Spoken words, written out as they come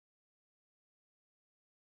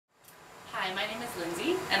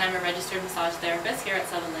and I'm a registered massage therapist here at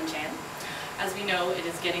Sutherland-Chan. As we know, it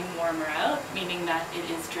is getting warmer out, meaning that it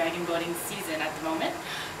is dragon boating season at the moment.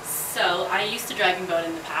 So I used to dragon boat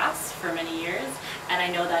in the past for many years, and I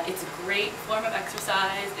know that it's a great form of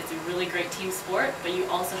exercise, it's a really great team sport, but you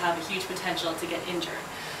also have a huge potential to get injured.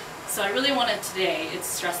 So I really wanted today to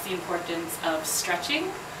stress the importance of stretching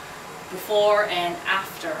before and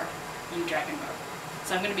after you dragon boat.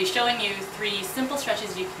 So I'm going to be showing you 3 simple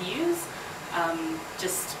stretches you can use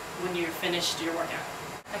just when you're finished your workout.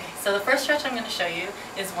 Okay, so the first stretch I'm going to show you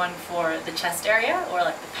is one for the chest area, or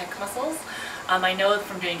like the pec muscles. I know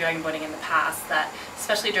from doing dragon boating in the past that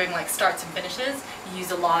especially during like starts and finishes, you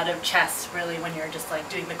use a lot of chest really when you're just like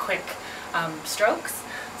doing the quick strokes.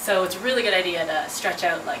 So it's a really good idea to stretch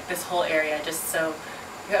out like this whole area, just so,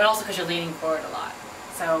 and also because you're leaning forward a lot.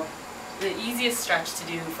 So the easiest stretch to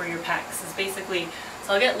do for your pecs is basically,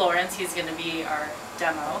 so I'll get Lawrence, he's going to be our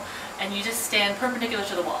demo, and you just stand perpendicular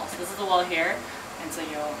to the wall. So this is the wall here, and so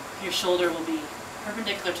your shoulder will be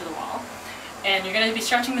perpendicular to the wall. And you're going to be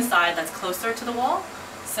stretching the side that's closer to the wall.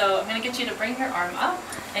 So I'm going to get you to bring your arm up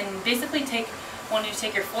and basically want you to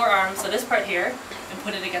take your forearm, so this part here, and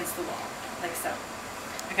put it against the wall, like so.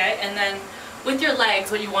 Okay, and then with your legs,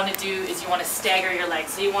 what you want to do is you want to stagger your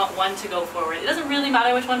legs. So you want one to go forward. It doesn't really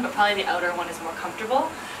matter which one, but probably the outer one is more comfortable.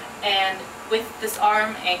 And with this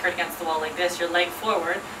arm anchored against the wall like this, your leg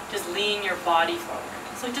forward, just lean your body forward.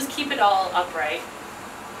 So just keep it all upright.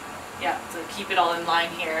 Yeah, so keep it all in line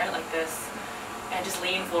here, like this. And just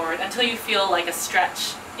lean forward until you feel like a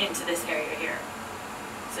stretch into this area here.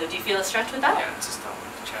 So do you feel a stretch with that? Yeah, just down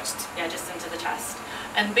with the chest. Yeah, just into the chest.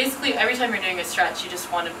 And basically every time you're doing a stretch, you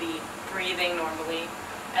just want to be breathing normally.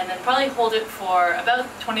 And then probably hold it for about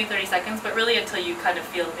 20-30 seconds, but really until you kind of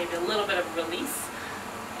feel maybe a little bit of release.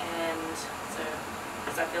 And so,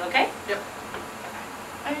 does that feel okay? Yep.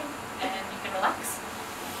 Okay. Alright, and you can relax.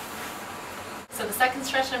 So the second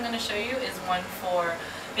stretch I'm going to show you is one for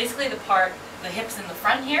basically the hips in the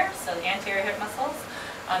front here, so the anterior hip muscles.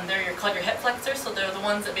 They're called your hip flexors, so they're the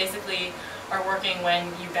ones that basically are working when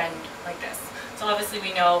you bend like this. So obviously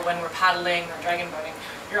we know when we're paddling or dragon boating,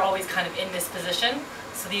 you're always kind of in this position,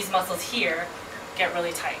 so these muscles here get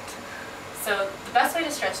really tight. So the best way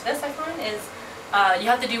to stretch this, I find, is you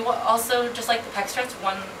have to do also just like the pec stretch,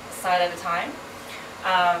 one side at a time,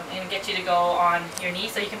 and get you to go on your knee,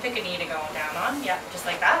 so you can pick a knee to go down on, yeah, just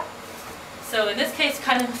like that. So in this case,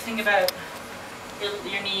 kind of think about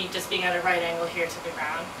your knee just being at a right angle here to the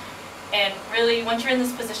ground. And really, once you're in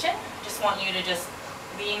this position, just want you to just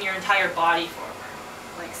lean your entire body forward,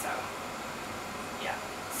 like so. Yeah.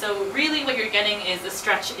 So really what you're getting is a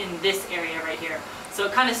stretch in this area right here. So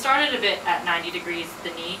it kind of started a bit at 90 degrees,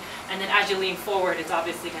 the knee, and then as you lean forward, it's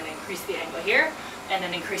obviously going to increase the angle here, and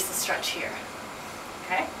then increase the stretch here.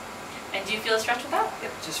 Okay? And do you feel a stretch with that?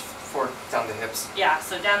 Yep, just down the hips. Yeah,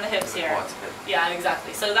 so down the hips here. Yeah,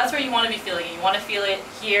 exactly. So that's where you want to be feeling it. You want to feel it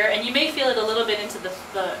here, and you may feel it a little bit into the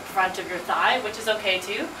front of your thigh, which is okay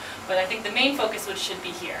too, but I think the main focus should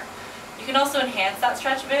be here. You can also enhance that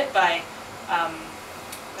stretch a bit by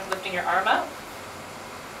lifting your arm up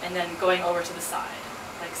and then going over to the side,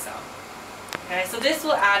 like so. Okay, so this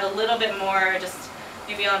will add a little bit more just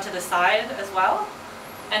maybe onto the side as well.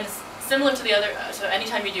 And similar to the other, so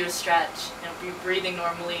anytime you do a stretch, be breathing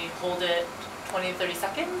normally, hold it 20-30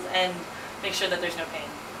 seconds, and make sure that there's no pain.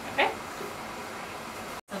 Okay?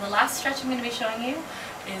 So the last stretch I'm going to be showing you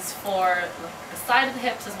is for like the side of the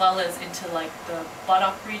hips as well as into like the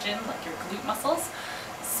buttock region, like your glute muscles.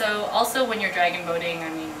 So also when you're dragon boating, I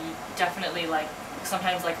mean, you definitely like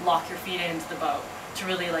sometimes like lock your feet into the boat to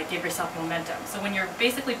really like give yourself momentum. So when you're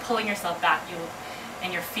basically pulling yourself back,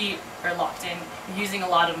 and your feet are locked in, you're using a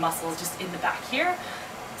lot of muscles just in the back here.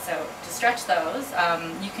 So to stretch those,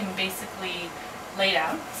 you can basically lay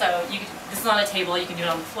down. So this is on a table, you can do it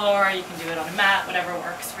on the floor, you can do it on a mat, whatever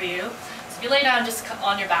works for you. So if you lay down just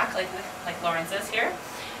on your back like Lawrence is here,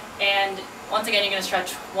 and once again you're going to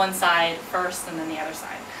stretch one side first and then the other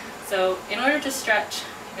side. So in order to stretch,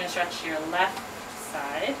 you're going to stretch your left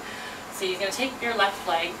side. So you're going to take your left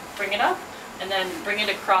leg, bring it up, and then bring it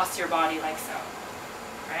across your body like so.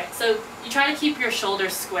 Right? So you try to keep your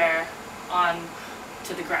shoulders square on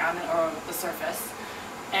to the ground or the surface,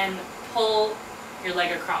 and pull your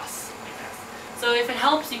leg across like this. So if it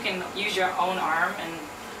helps, you can use your own arm and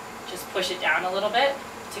just push it down a little bit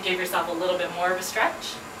to give yourself a little bit more of a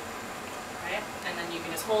stretch. Right? And then you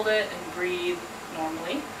can just hold it and breathe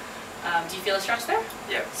normally. Do you feel a stretch there?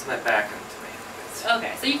 Yeah, it's my back and to me.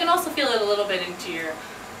 Okay, so you can also feel it a little bit into your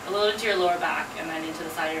lower back, and then into the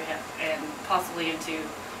side of your hip, and possibly into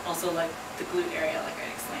also like the glute area, like I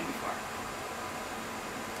explained before.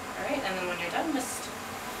 All right, and then when you're done, just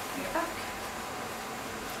on your back.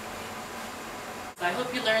 So I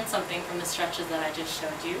hope you learned something from the stretches that I just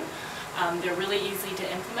showed you. They're really easy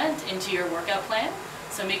to implement into your workout plan.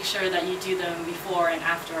 So make sure that you do them before and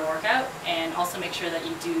after a workout, and also make sure that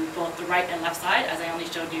you do both the right and left side, as I only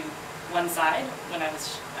showed you one side when I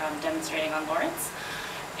was demonstrating on Lawrence.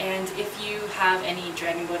 And if you have any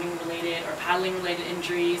dragon boating related or paddling related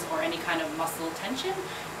injuries or any kind of muscle tension,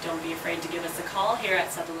 don't be afraid to give us a call here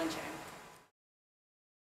at Sutherland-Chan.